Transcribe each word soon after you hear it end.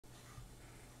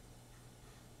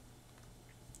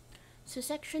So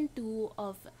Section 2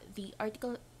 of the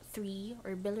Article 3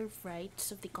 or Bill of Rights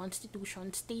of the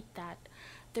Constitution state that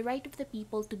the right of the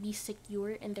people to be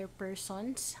secure in their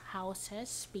persons,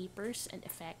 houses, papers, and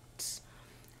effects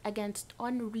against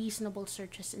unreasonable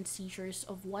searches and seizures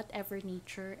of whatever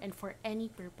nature and for any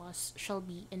purpose shall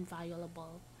be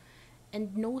inviolable,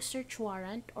 and no search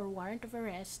warrant or warrant of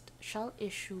arrest shall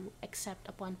issue except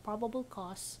upon probable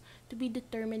cause to be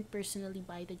determined personally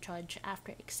by the judge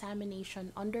after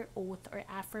examination under oath or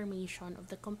affirmation of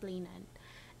the complainant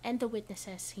and the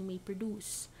witnesses he may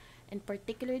produce, and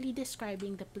particularly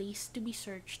describing the place to be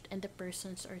searched and the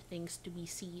persons or things to be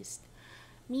seized.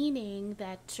 Meaning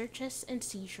that searches and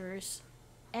seizures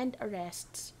and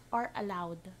arrests are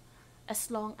allowed as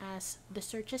long as the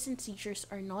searches and seizures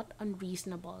are not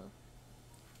unreasonable,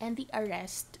 and the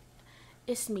arrest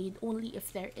is made only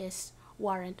if there is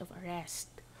warrant of arrest.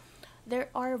 There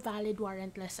are valid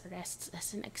warrantless arrests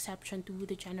as an exception to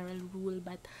the general rule,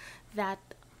 but that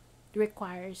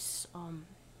requires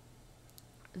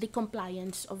the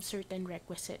compliance of certain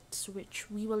requisites,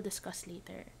 which we will discuss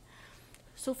later.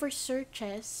 So for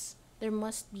searches, there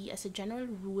must be, as a general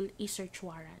rule, a search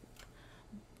warrant.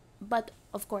 But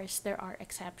of course, there are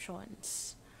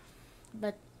exceptions.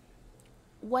 But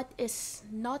what is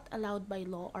not allowed by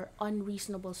law are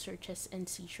unreasonable searches and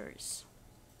seizures.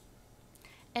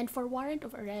 And for warrant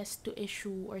of arrest to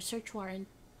issue or search warrant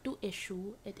to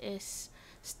issue, it is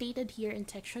stated here in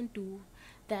Section 2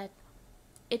 that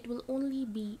it will only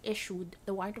be issued,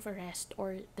 the warrant of arrest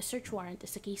or the search warrant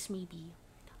as the case may be,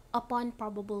 upon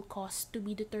probable cause to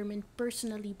be determined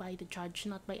personally by the judge,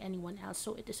 not by anyone else.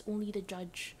 So it is only the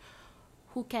judge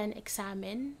who can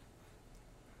examine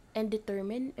and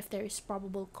determine if there is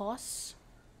probable cause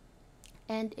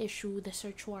and issue the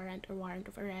search warrant or warrant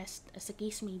of arrest as the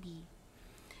case may be.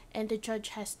 And the judge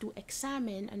has to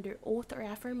examine under oath or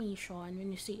affirmation.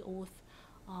 When you say oath,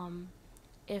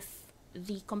 if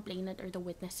the complainant or the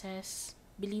witnesses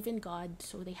believe in God,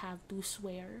 so they have to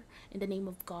swear in the name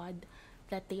of God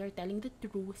that they are telling the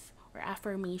truth, or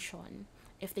affirmation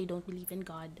if they don't believe in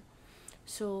God.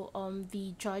 So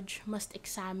the judge must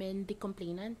examine the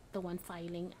complainant, the one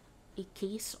filing a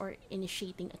case or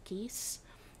initiating a case,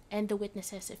 and the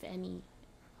witnesses, if any,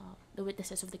 the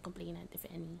witnesses of the complainant, if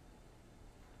any.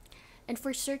 And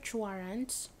for search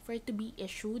warrants, for it to be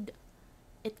issued,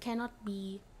 it cannot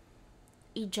be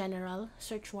a general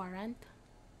search warrant.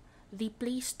 The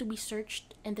place to be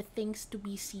searched and the things to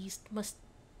be seized must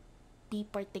be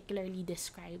particularly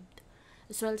described,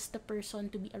 as well as the person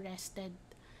to be arrested.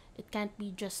 It can't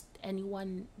be just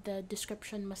anyone. The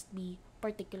description must be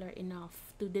particular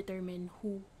enough to determine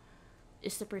who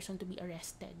is the person to be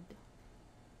arrested.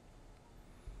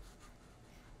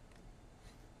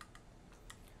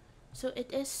 So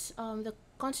it is the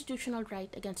constitutional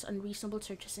right against unreasonable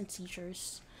searches and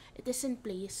seizures. It is in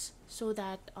place so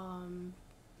that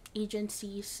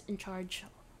agencies in charge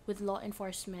with law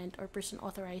enforcement or person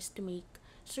authorized to make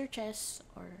searches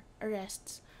or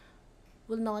arrests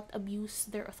will not abuse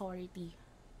their authority.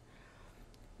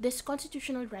 This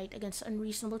constitutional right against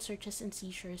unreasonable searches and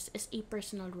seizures is a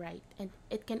personal right, and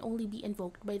it can only be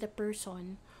invoked by the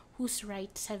person whose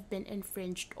rights have been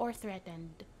infringed or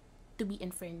threatened to be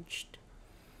infringed.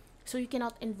 So you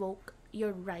cannot invoke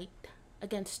your right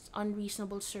against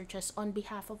unreasonable searches on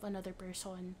behalf of another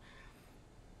person.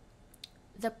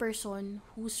 The person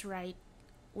whose right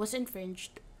was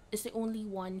infringed is the only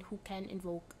one who can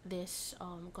invoke this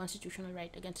constitutional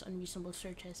right against unreasonable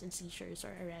searches and seizures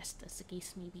or arrest, as the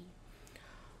case may be.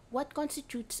 What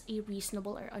constitutes a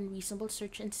reasonable or unreasonable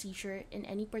search and seizure in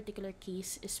any particular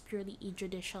case is purely a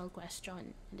judicial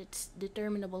question, and it's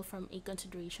determinable from a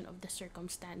consideration of the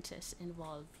circumstances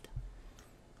involved.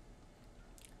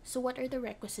 So what are the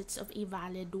requisites of a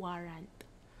valid warrant?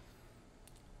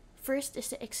 First is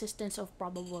the existence of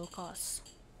probable cause,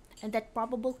 and that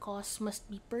probable cause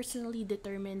must be personally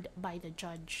determined by the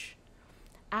judge.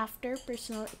 After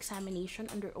personal examination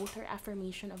under oath or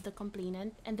affirmation of the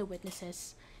complainant and the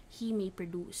witnesses he may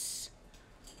produce,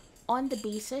 on the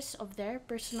basis of their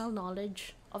personal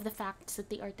knowledge of the facts that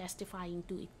they are testifying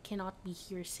to. It cannot be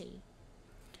hearsay.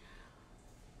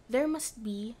 There must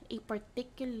be a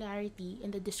particularity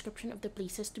in the description of the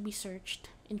places to be searched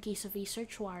in case of a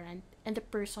search warrant and the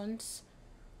persons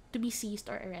to be seized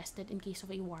or arrested in case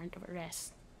of a warrant of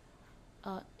arrest.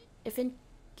 If in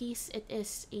case it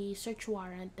is a search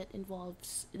warrant that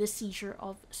involves the seizure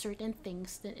of certain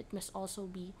things, then it must also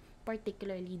be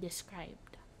particularly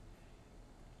described.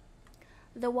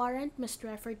 The warrant must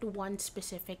refer to one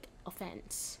specific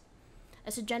offense.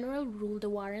 As a general rule, the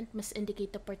warrant must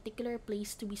indicate the particular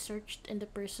place to be searched and the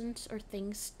persons or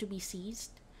things to be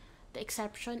seized. The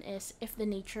exception is if the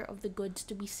nature of the goods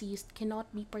to be seized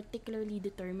cannot be particularly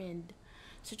determined,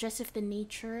 such as if the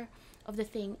nature of the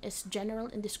thing is general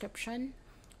in description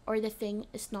or the thing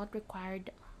is not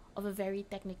required of a very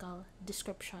technical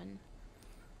description.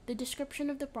 The description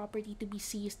of the property to be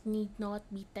seized need not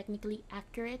be technically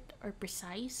accurate or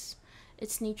precise.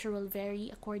 Its nature will vary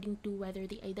according to whether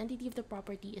the identity of the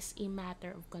property is a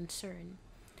matter of concern.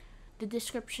 The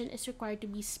description is required to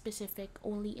be specific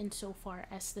only insofar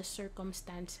as the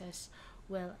circumstances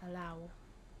will allow.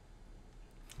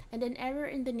 And an error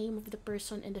in the name of the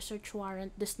person in the search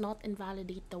warrant does not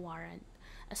invalidate the warrant,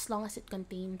 as long as it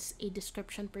contains a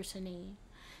description personae,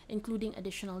 including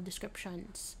additional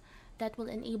descriptions, that will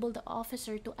enable the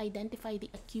officer to identify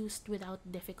the accused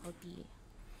without difficulty.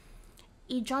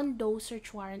 A John Doe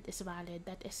search warrant is valid,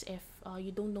 that is if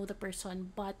you don't know the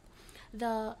person, but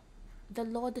the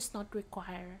law does not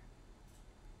require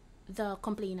the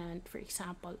complainant, for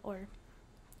example, or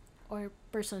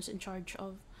persons in charge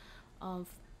of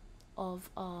of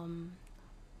um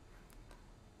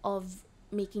of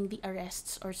making the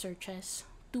arrests or searches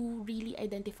to really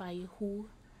identify who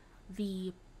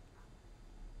the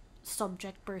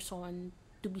subject person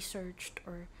to be searched,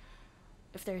 or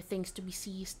if there are things to be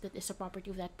seized that is a property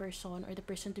of that person, or the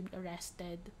person to be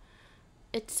arrested.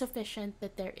 It's sufficient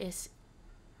that there is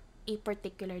a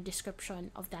particular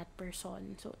description of that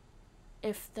person. So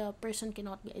if the person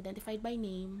cannot be identified by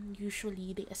name,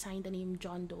 usually they assign the name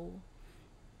John Doe.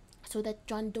 So that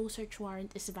John Doe search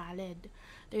warrant is valid.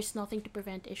 There's nothing to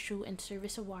prevent issue and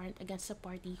service a warrant against a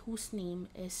party whose name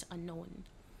is unknown.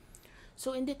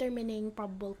 So in determining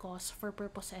probable cause for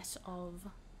purposes of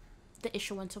the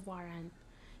issuance of warrant,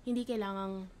 hindi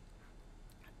kailangang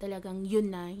talagang yun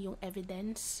na yung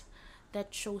evidence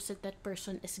that shows that that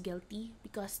person is guilty,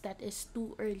 because that is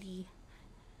too early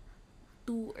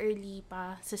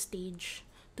pa sa stage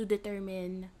to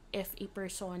determine if a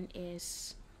person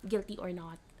is guilty or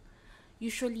not.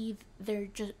 Usually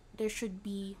there should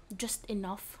be just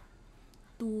enough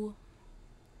to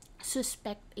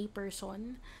suspect a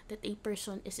person that a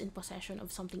person is in possession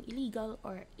of something illegal,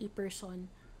 or a person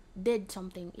did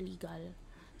something illegal.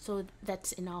 So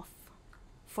that's enough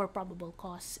for probable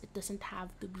cause. It doesn't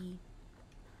have to be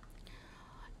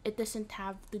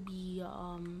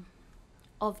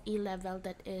of a level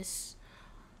that is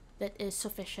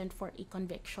sufficient for a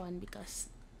conviction, because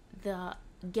the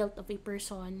guilt of a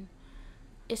person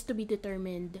is to be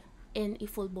determined in a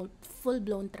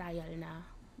full-blown trial na.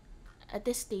 At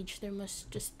this stage, there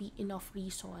must just be enough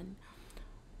reason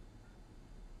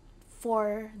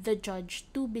for the judge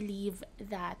to believe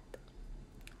that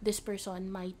this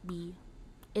person might be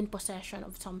in possession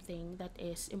of something that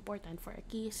is important for a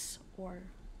case, or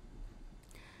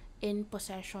in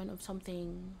possession of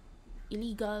something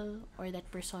illegal, or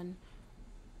that person,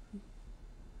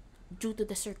 due to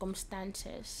the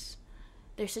circumstances,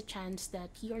 there's a chance that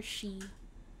he or she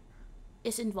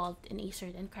is involved in a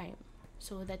certain crime.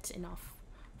 So that's enough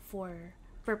for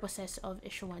purposes of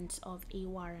issuance of a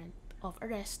warrant of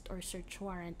arrest or search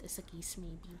warrant, as the case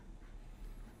may be.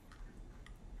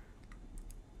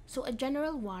 So a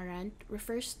general warrant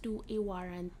refers to a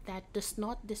warrant that does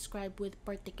not describe with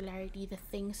particularity the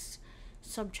things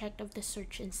subject of the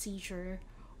search and seizure,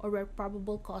 or where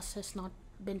probable cause has not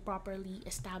been properly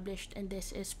established and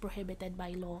this is prohibited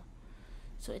by law.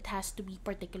 So it has to be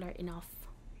particular enough.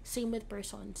 Same with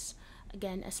persons.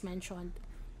 Again, as mentioned,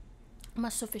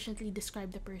 must sufficiently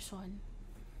describe the person.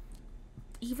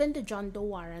 Even the John Doe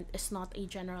warrant is not a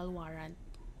general warrant.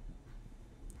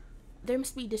 There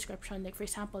must be description, like for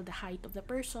example, the height of the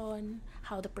person,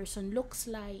 how the person looks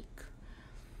like.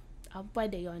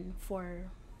 Pwede yun for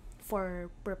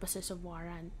purposes of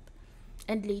warrant.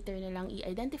 And later na lang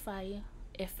i-identify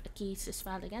if a case is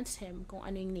filed against him, kung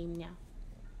ano yung name niya.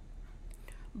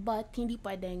 But hindi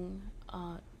pwedeng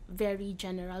very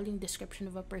general yung description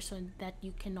of a person that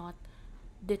you cannot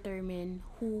determine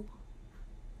who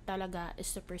talaga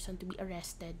is the person to be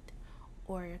arrested,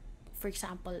 or for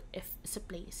example, if it's a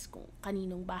place, kung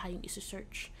kaninong bahay yung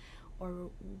isu-search,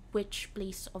 or which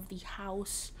place of the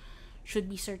house should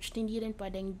be searched. Hindi rin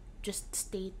pwedeng just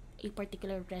state a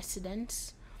particular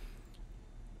residence.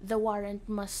 The warrant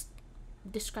must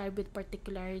describe with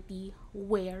particularity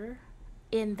where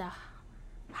in the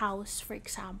house, for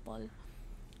example,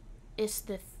 is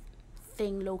the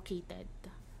thing located.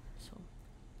 So,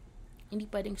 hindi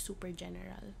pwedeng super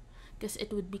general, because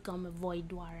it would become a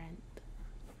void warrant.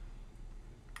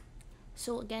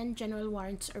 So again, general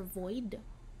warrants are void.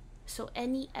 So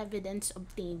any evidence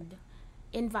obtained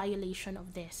in violation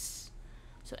of this,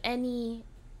 so any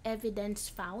evidence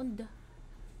found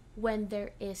when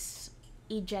there is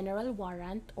a general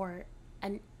warrant or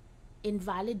an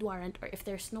invalid warrant, or if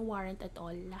there's no warrant at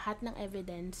all, lahat ng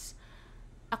evidence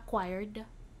acquired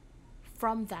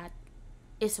from that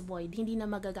is void. Hindi na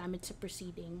magagamit sa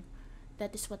proceeding.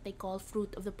 That is what they call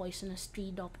fruit of the poisonous tree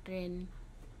doctrine.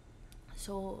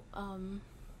 So,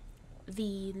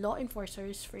 the law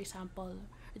enforcers, for example,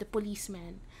 the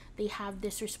policemen, they have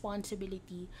this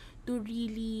responsibility to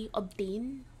really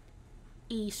obtain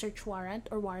a search warrant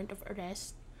or warrant of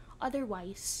arrest.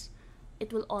 Otherwise,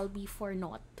 it will all be for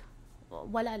naught.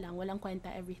 Wala lang, walang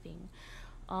kwenta everything.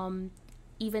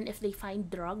 Even if they find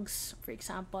drugs, for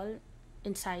example,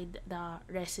 inside the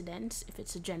residence, if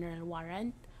it's a general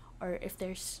warrant, or if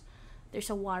there's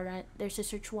a warrant, there's a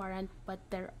search warrant, but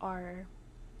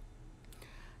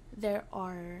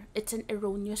it's an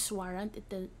erroneous warrant.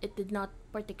 It did not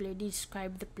particularly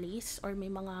describe the place, or may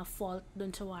mga fault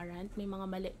dun sa warrant, may mga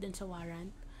mali dun sa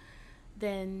warrant,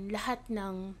 then lahat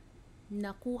ng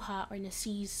nakuha or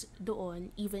na-seize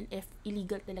doon, even if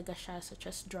illegal talaga siya, such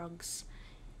as drugs,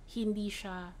 hindi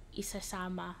siya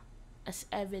isasama as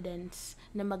evidence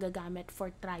na magagamit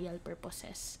for trial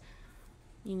purposes.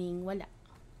 Meaning, wala.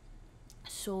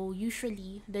 So,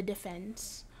 usually, the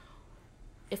defense,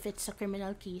 if it's a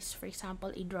criminal case, for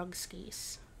example, a drugs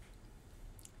case,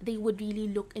 they would really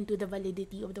look into the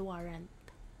validity of the warrant,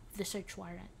 the search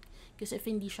warrant. Because if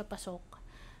hindi siya pasok,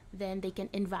 then they can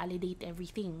invalidate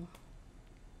everything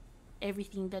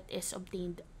that is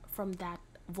obtained from that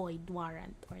void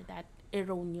warrant or that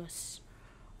erroneous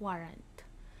warrant.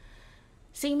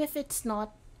 Same if it's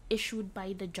not issued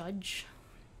by the judge.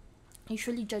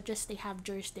 Usually judges, they have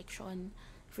jurisdiction.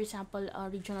 For example,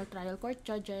 regional trial court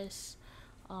judges,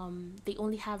 they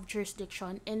only have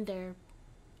jurisdiction in their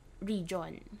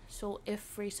region. So if,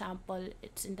 for example,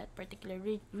 it's in that particular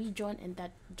region and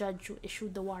that judge who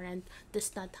issued the warrant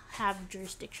does not have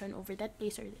jurisdiction over that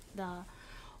place,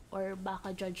 or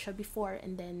baka judge siya before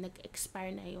and then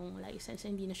nag-expire na yung license,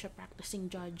 hindi na siya practicing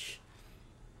judge,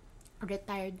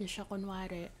 retired na siya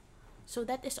kunwari, so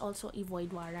that is also a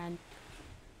void warrant.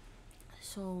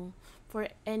 So for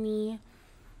any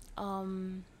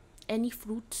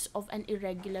fruits of an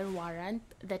irregular warrant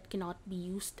that cannot be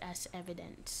used as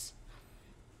evidence.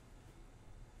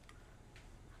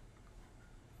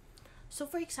 So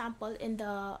for example, in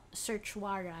the search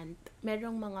warrant,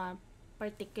 merong mga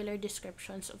particular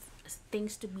descriptions of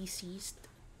things to be seized.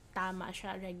 Tama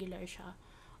siya, regular siya,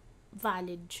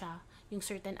 valid siya, yung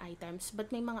certain items. But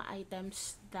may mga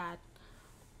items that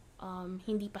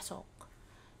hindi pasok.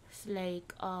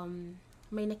 Like,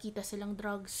 may nakita silang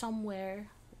drugs somewhere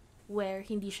where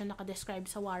hindi siya nakadescribe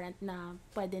sa warrant na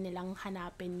pwede nilang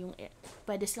hanapin yung,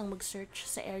 pwede silang mag-search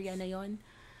sa area na yon.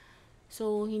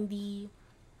 So, hindi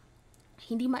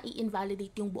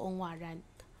mai-invalidate yung buong warrant.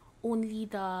 Only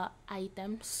the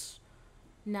items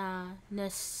na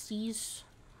na-seize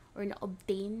or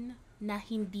na-obtain na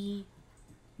hindi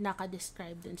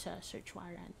nakadescribe dun sa search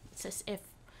warrant. It's as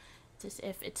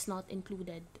if it's not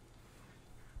included.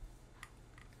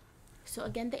 So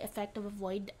again, the effect of a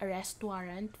void arrest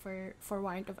warrant for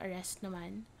warrant of arrest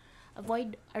naman. A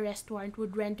void arrest warrant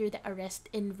would render the arrest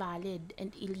invalid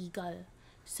and illegal.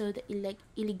 So the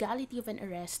illegality of an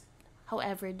arrest,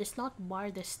 however, does not bar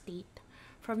the state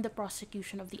from the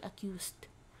prosecution of the accused.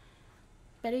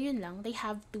 Pero yun lang, they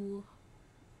have to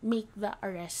make the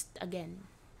arrest again.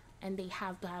 And they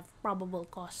have to have probable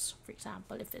cause. For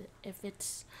example, if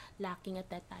it's lacking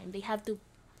at that time, they have to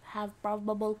have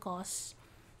probable cause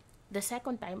the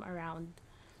second time around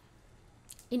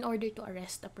in order to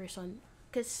arrest a person.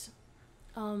 Because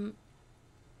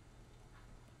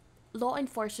law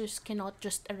enforcers cannot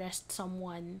just arrest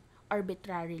someone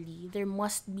arbitrarily. There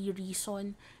must be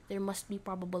reason, there must be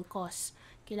probable cause.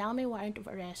 Kailangan may warrant of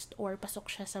arrest or pasok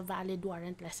siya sa valid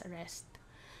warrantless arrest.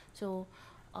 So,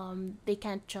 they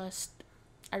can't just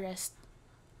arrest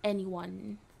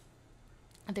anyone.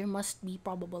 There must be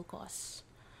probable cause.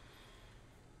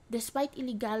 Despite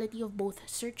illegality of both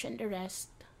search and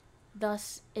arrest,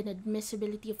 thus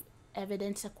inadmissibility of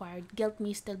evidence acquired, guilt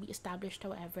may still be established,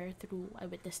 however, through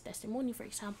eyewitness testimony. For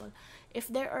example, if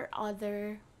there are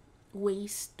other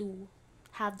ways to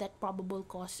have that probable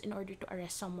cause in order to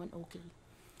arrest someone, okay.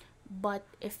 But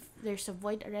if there's a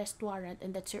void arrest warrant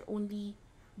and that's your only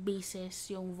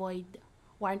basis, yung void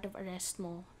warrant of arrest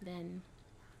mo, then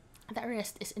the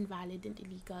arrest is invalid and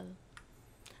illegal.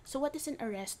 So what is an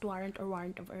arrest warrant or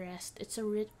warrant of arrest? It's a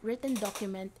written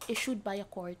document issued by a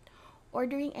court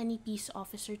ordering any peace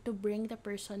officer to bring the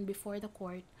person before the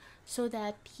court so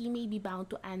that he may be bound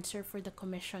to answer for the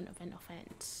commission of an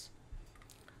offense.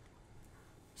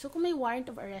 So kung may warrant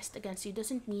of arrest against you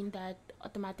doesn't mean that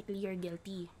automatically you're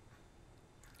guilty.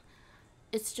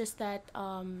 It's just that,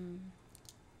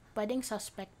 pwedeng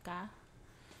suspect ka.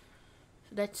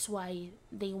 That's why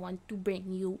they want to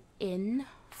bring you in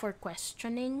for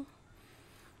questioning.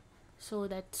 So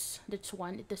that's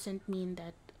one. It doesn't mean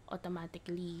that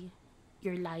automatically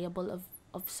you're liable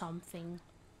of something.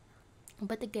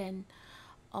 But again,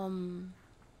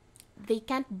 they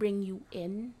can't bring you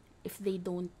in if they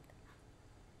don't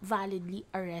validly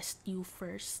arrest you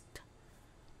first.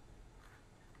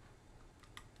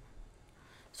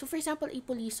 So for example, a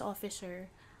police officer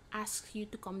asks you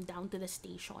to come down to the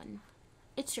station.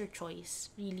 It's your choice,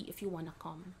 really, if you wanna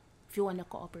come, if you wanna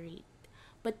cooperate.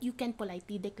 But you can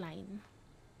politely decline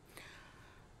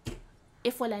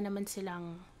if wala naman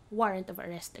silang warrant of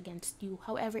arrest against you.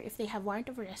 However, if they have warrant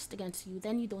of arrest against you,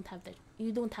 then you don't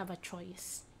have a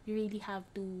choice. You really have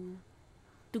to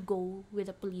go with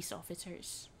the police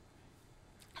officers.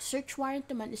 Search warrant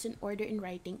naman is an order in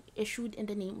writing issued in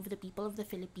the name of the people of the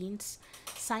Philippines,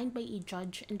 signed by a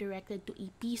judge and directed to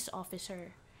a peace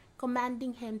officer,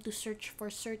 commanding him to search for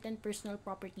certain personal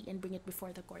property and bring it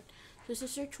before the court. So sa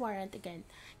search warrant, again,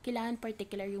 kailangan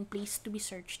particular yung place to be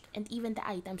searched and even the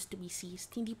items to be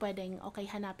seized. Hindi pwedeng, okay,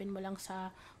 hanapin mo lang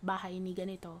sa bahay ni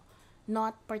ganito.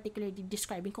 Not particularly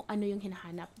describing kung ano yung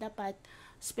hinahanap. Dapat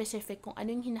specific kung ano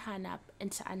yung hinahanap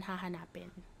and saan hahanapin.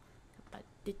 Dapat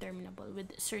determinable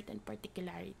with certain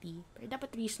particularity. Pero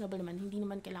dapat reasonable naman. Hindi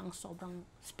naman kailangang sobrang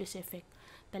specific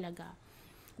talaga.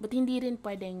 But hindi rin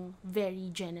pwedeng very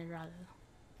general.